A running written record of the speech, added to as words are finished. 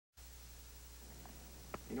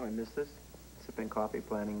You know, I miss this. Sipping coffee,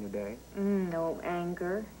 planning new day. No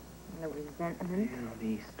anger, no resentment. You know,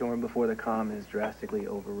 the storm before the calm is drastically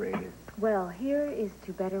overrated. Well, here is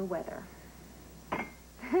to better weather.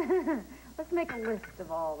 Let's make a list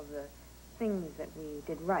of all of the things that we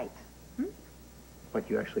did right. But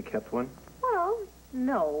you actually kept one? Well,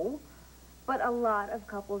 no. But a lot of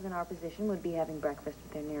couples in our position would be having breakfast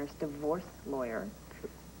with their nearest divorce lawyer.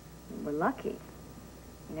 We're lucky.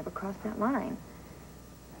 We never crossed that line.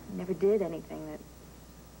 We never did anything that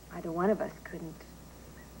either one of us couldn't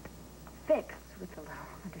fix with a little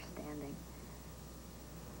understanding.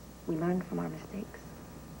 We learned from our mistakes.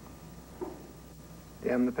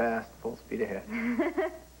 Damn the past, full speed ahead.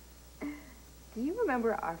 Do you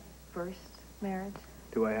remember our first marriage?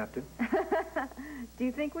 Do I have to? Do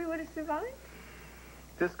you think we would have survived?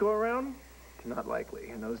 This go around? Not likely.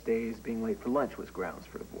 In those days, being late for lunch was grounds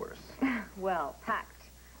for divorce. Well, pact.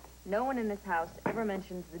 No one in this house ever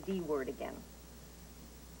mentions the D word again.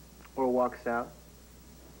 Or walks out.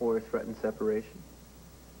 Or threatens separation.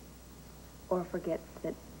 Or forgets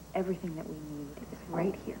that everything that we need is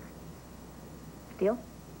right here. Deal?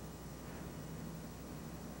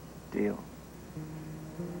 Deal.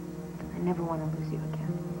 I never want to lose you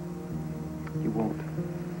again. You won't.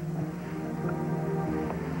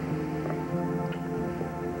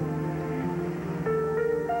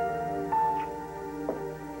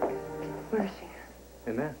 Where is she?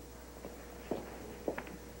 In there.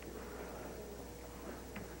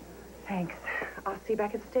 Thanks. I'll see you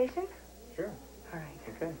back at the station? Sure. All right.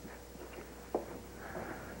 Okay.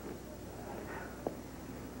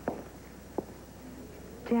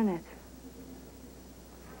 Janet.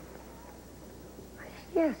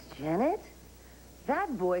 Yes, Janet.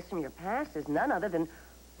 That voice from your past is none other than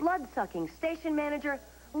blood-sucking station manager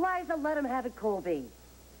Liza Let 'em Have It Colby.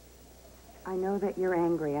 I know that you're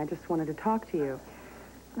angry. I just wanted to talk to you.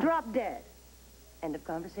 Drop dead. End of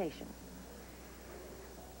conversation.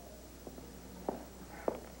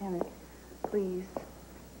 Janet, please,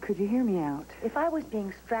 could you hear me out? If I was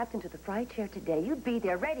being strapped into the fry chair today, you'd be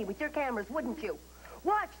there ready with your cameras, wouldn't you?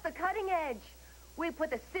 Watch the cutting edge. We put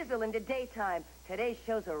the sizzle into daytime. Today's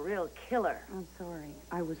show's a real killer. I'm sorry.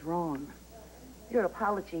 I was wrong. Your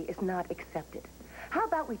apology is not accepted. How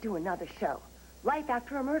about we do another show? Life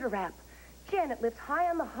after a murder rap. Janet lives high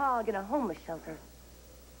on the hog in a homeless shelter.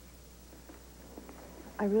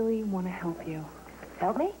 I really want to help you.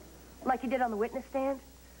 Help me? Like you did on the witness stand?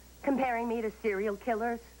 Comparing me to serial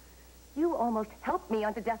killers? You almost helped me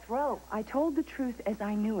onto death row. I told the truth as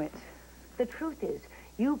I knew it. The truth is,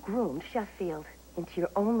 you groomed Sheffield into your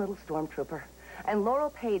own little stormtrooper. And Laurel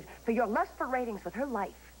paid for your lust for ratings with her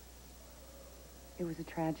life. It was a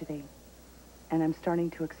tragedy. And I'm starting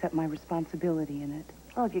to accept my responsibility in it.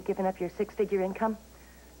 Oh, have you given up your six-figure income?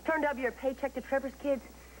 Turned over your paycheck to Trevor's kids?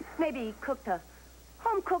 Maybe cooked a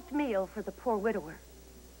home-cooked meal for the poor widower?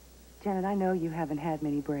 Janet, I know you haven't had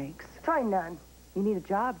many breaks. Try none. You need a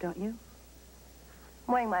job, don't you?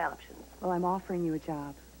 Weighing my options. Well, I'm offering you a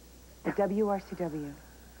job at WRCW.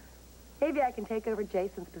 Maybe I can take over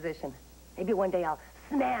Jason's position. Maybe one day I'll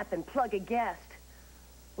snap and plug a guest.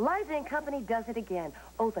 Liza and Company does it again.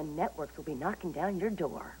 Oh, the networks will be knocking down your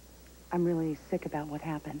door. I'm really sick about what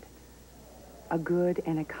happened. A good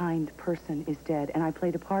and a kind person is dead, and I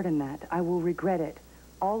played a part in that. I will regret it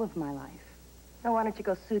all of my life. Now, why don't you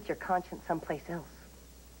go soothe your conscience someplace else?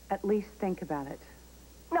 At least think about it.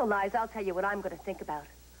 No, Liza, I'll tell you what I'm going to think about.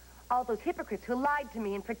 All those hypocrites who lied to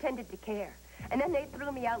me and pretended to care. And then they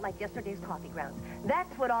threw me out like yesterday's coffee grounds.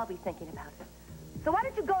 That's what I'll be thinking about. So why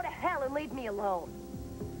don't you go to hell and leave me alone?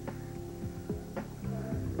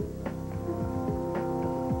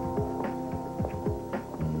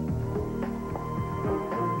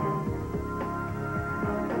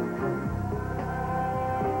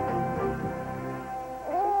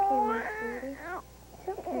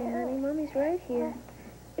 Right here.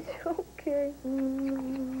 It's okay. Hey,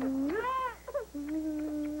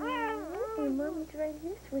 Mommy's right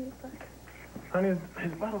here, sweetie pie. Honey,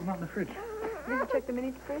 his bottle's not in the fridge. Did you check the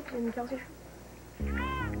mini fridge in Kelsey's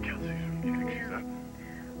room? Kelsey's room. Do you think she's up?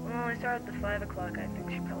 Well, I started at 5 o'clock. I think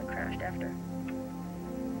she probably crashed after.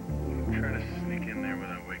 Try to sneak in there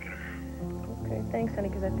without waking her. Okay, thanks, honey,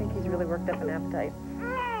 because I think he's really worked up an appetite.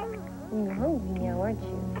 You're hungry now, aren't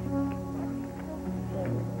you?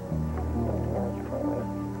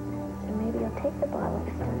 So maybe I'll take the bottle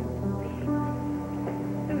this time.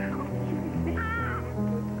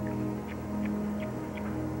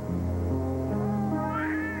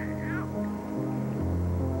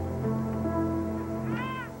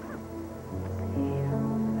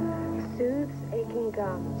 Soothes aching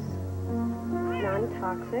gums.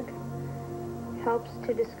 Non-toxic. Helps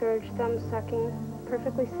to discourage thumb sucking.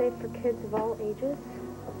 Perfectly safe for kids of all ages.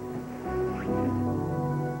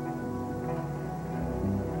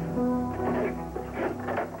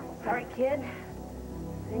 Sorry, kid.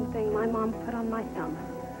 Same thing my mom put on my thumb.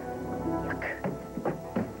 Yuck.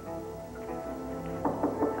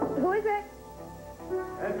 Who is it?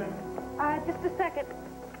 Edmund. Just a second.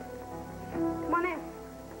 Come on in.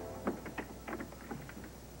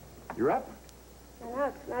 You're up? I know,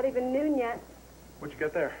 it's not even noon yet. What'd you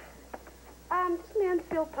get there? Just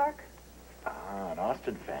Mansfield Park. Ah, an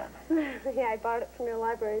Austin fan. Yeah, I borrowed it from your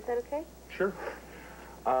library. Is that okay? Sure.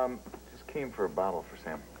 Just came for a bottle for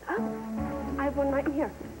Sam. Oh, I have one right in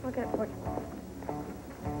here. I'll get it for you.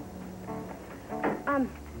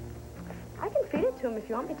 I can feed it to him if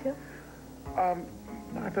you want me to.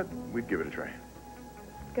 I thought we'd give it a try.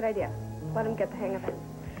 Good idea. Let him get the hang of it.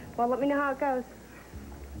 Well, let me know how it goes.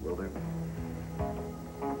 Will do.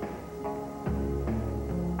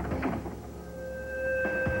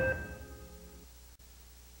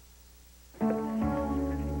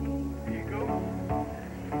 Here you go.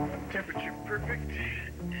 Temperature perfect.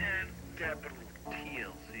 And capital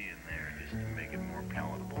TLC in there just to make it more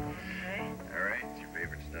palatable. Okay. All right, it's your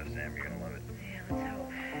favorite stuff, Sam. You're gonna love it. Yeah, let's hope.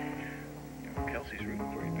 Kelsey's rooting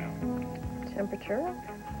for you, pal. Temperature?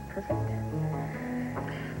 Perfect.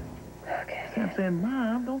 Okay. Sam's saying,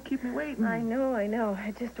 Mom, don't keep me waiting. I know.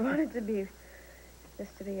 I just wanted to be... this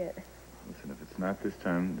to be it. Listen, if it's not this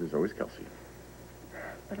time, there's always Kelsey.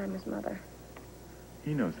 But I'm his mother.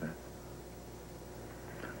 He knows that.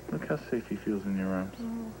 Look how safe he feels in your arms.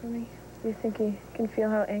 Oh, honey. You think he can feel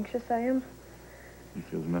how anxious I am? He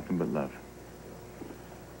feels nothing but love.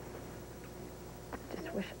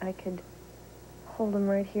 Just wish I could hold him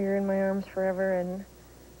right here in my arms forever, and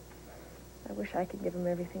I wish I could give him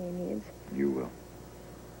everything he needs. You will.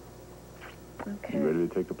 Okay. You ready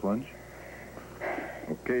to take the plunge?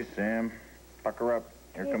 Okay, Sam. Pucker up.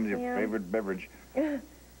 Here Hey, comes your Sam. favorite beverage. You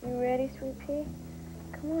ready, sweet pea?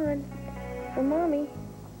 Come on. For Mommy.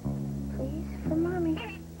 Please, for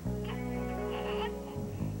Mommy.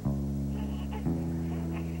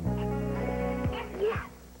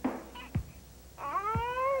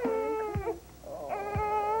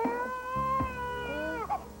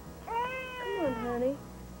 Come on, honey.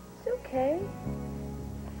 It's okay.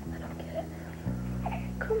 I don't get it.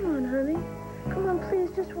 Come on, honey. Come on, please,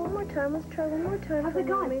 just one more time. Let's try one more time. How's it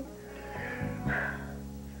going?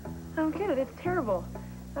 I don't get it. It's terrible.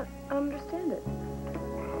 I don't understand it.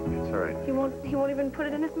 It's all right. He won't even put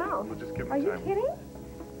it in his mouth. We'll just give him Are you time. kidding?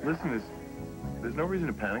 Listen, there's no reason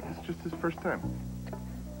to panic. It's just his first time.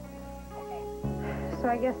 So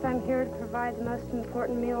I guess I'm here to provide the most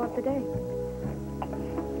important meal of the day.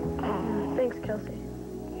 Thanks, Kelsey.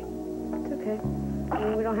 It's okay. I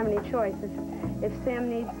mean, we don't have any choice. If Sam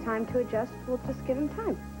needs time to adjust, we'll just give him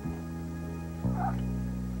time.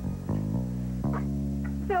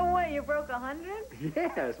 No way, you broke 100?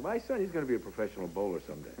 Yes, my son, he's going to be a professional bowler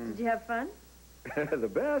someday. Did you have fun? The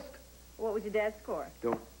best. What was your dad's score?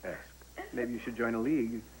 Don't ask. Maybe you should join a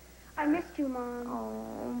league. I missed you, Mom.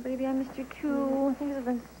 Oh, baby, I missed you too. Things have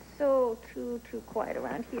been so too quiet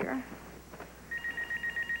around here.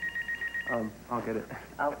 I'll get it.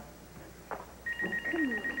 Oh.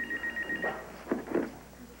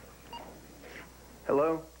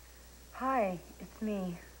 Hello? Hi, it's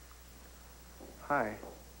me. Hi.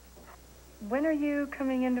 When are you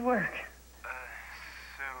coming into work?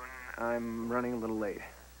 Soon. I'm running a little late.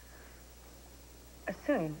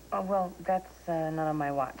 Soon. Oh, well, that's not on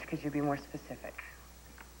my watch. Could you be more specific?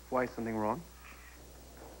 Why, something wrong?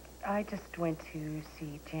 I just went to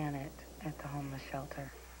see Janet at the homeless shelter.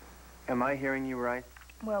 Am I hearing you right?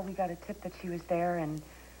 Well, we got a tip that she was there, and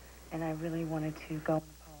I really wanted to go and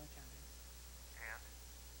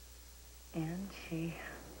apologize. And she...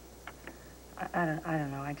 I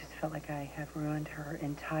don't know. I just felt like I had ruined her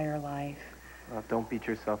entire life. Don't beat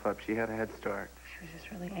yourself up. She had a head start. She was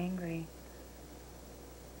just really angry.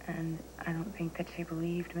 And I don't think that she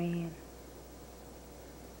believed me.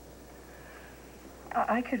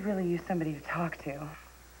 I could really use somebody to talk to.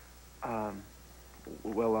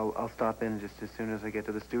 Well, I'll stop in just as soon as I get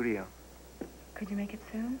to the studio. Could you make it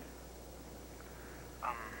soon?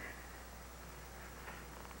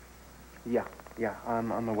 Yeah,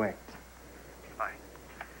 I'm on the way. Bye.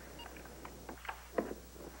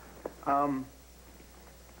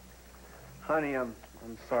 Honey, I'm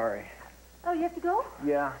sorry. Oh, you have to go?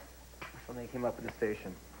 Yeah, something came up at the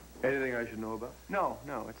station. Anything I should know about? No,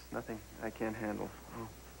 it's nothing I can't handle. I'll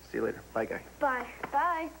see you later. Bye, guy. Bye.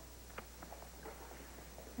 Bye.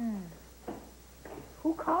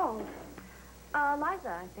 Who called? Liza,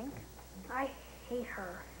 I think. I hate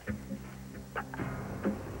her.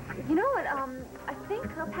 You know what, I think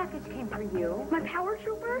a package came for you. My power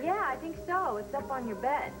trooper? Yeah, I think so. It's up on your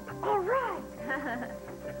bed. All right.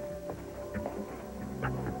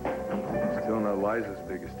 Still not Liza's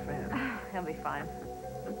biggest fan. He'll be fine.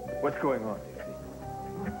 What's going on, Dixie?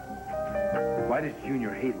 Why does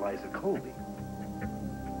Junior hate Liza Colby?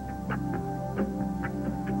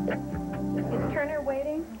 Is Turner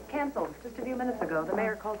waiting? Canceled just a few minutes ago. The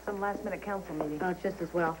mayor called some last-minute council meeting. Oh, just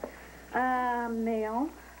as well. Mail.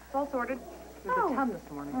 It's all sorted. There's a ton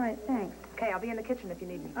this morning. All right, thanks. Okay, I'll be in the kitchen if you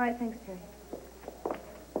need me. All right, thanks, Terry.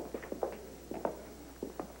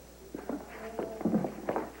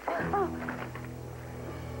 Oh.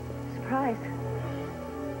 Surprise.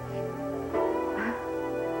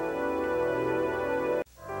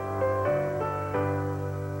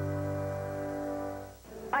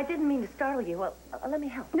 I didn't mean to startle you. Well, let me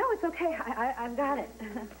help. No, it's okay. I've got it.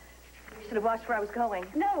 I should have watched where I was going.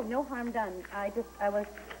 No, no harm done. I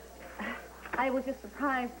was just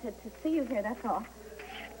surprised to see you here, that's all.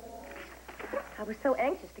 I was so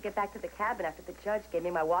anxious to get back to the cabin after the judge gave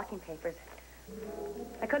me my walking papers.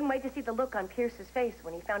 I couldn't wait to see the look on Pierce's face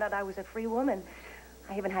when he found out I was a free woman.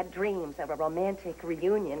 I even had dreams of a romantic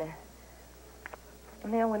reunion.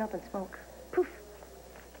 And they all went up in smoke. Poof.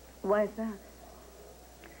 Why is that?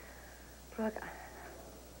 Brooke,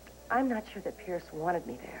 I'm not sure that Pierce wanted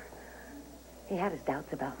me there. He had his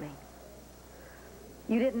doubts about me.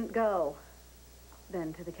 You didn't go,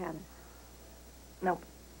 then, to the cabin? Nope.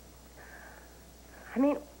 I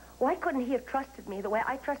mean, why couldn't he have trusted me the way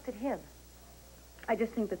I trusted him? I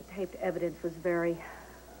just think that the taped evidence was very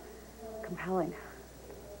compelling.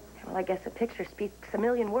 Well, I guess a picture speaks a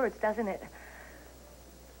million words, doesn't it?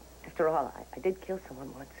 After all, I did kill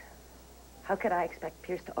someone once. How could I expect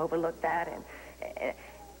Pierce to overlook that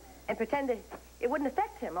and pretend that it wouldn't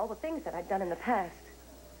affect him, all the things that I'd done in the past?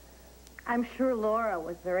 I'm sure Laura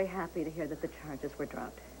was very happy to hear that the charges were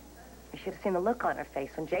dropped. You should have seen the look on her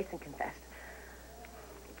face when Jason confessed.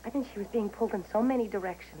 I think she was being pulled in so many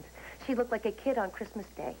directions. She looked like a kid on Christmas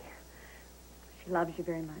Day. She loves you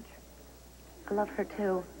very much. I love her,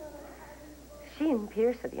 too. She and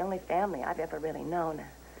Pierce are the only family I've ever really known.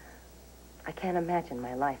 I can't imagine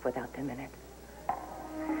my life without them in it.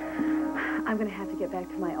 I'm going to have to get back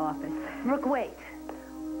to my office. Brooke, wait.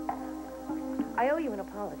 I owe you an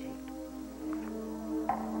apology.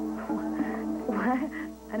 What?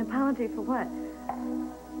 An apology for what?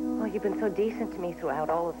 Well, you've been so decent to me throughout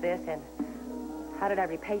all of this, and how did I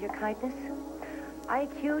repay your kindness? I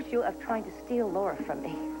accused you of trying to steal Laura from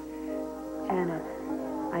me. Janet,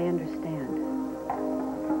 I understand.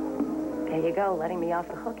 There you go, letting me off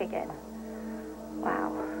the hook again.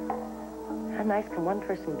 Wow. How nice can one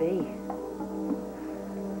person be?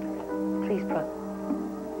 Please,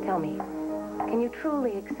 Brooke, tell me, can you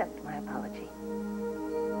truly accept my apology?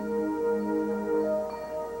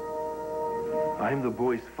 I'm the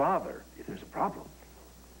boy's father, if there's a problem.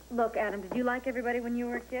 Look, Adam, did you like everybody when you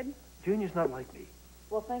were a kid? Junior's not like me.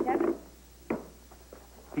 Well, thank heaven.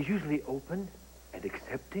 He's usually open and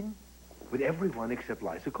accepting with everyone except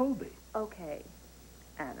Liza Colby. Okay,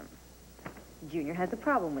 Adam. Junior has a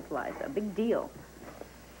problem with Liza. Big deal.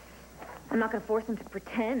 I'm not going to force him to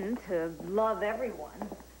pretend to love everyone.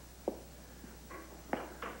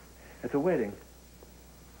 At the wedding,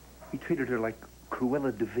 he treated her like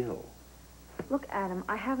Cruella de Vil. Look, Adam,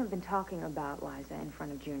 I haven't been talking about Liza in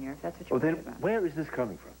front of Junior, if that's what you're Oh, then worried about. where is this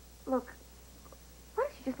coming from? Look, why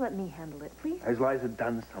don't you just let me handle it, please? Has Liza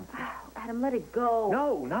done something? Oh, Adam, let it go.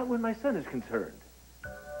 No, not when my son is concerned.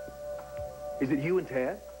 Is it you and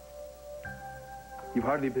Tad? You've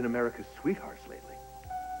hardly been America's sweethearts lately.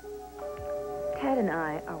 Tad and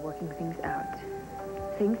I are working things out.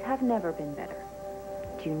 Things have never been better.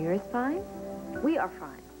 Junior is fine. We are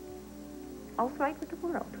fine. All's right with the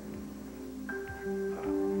world.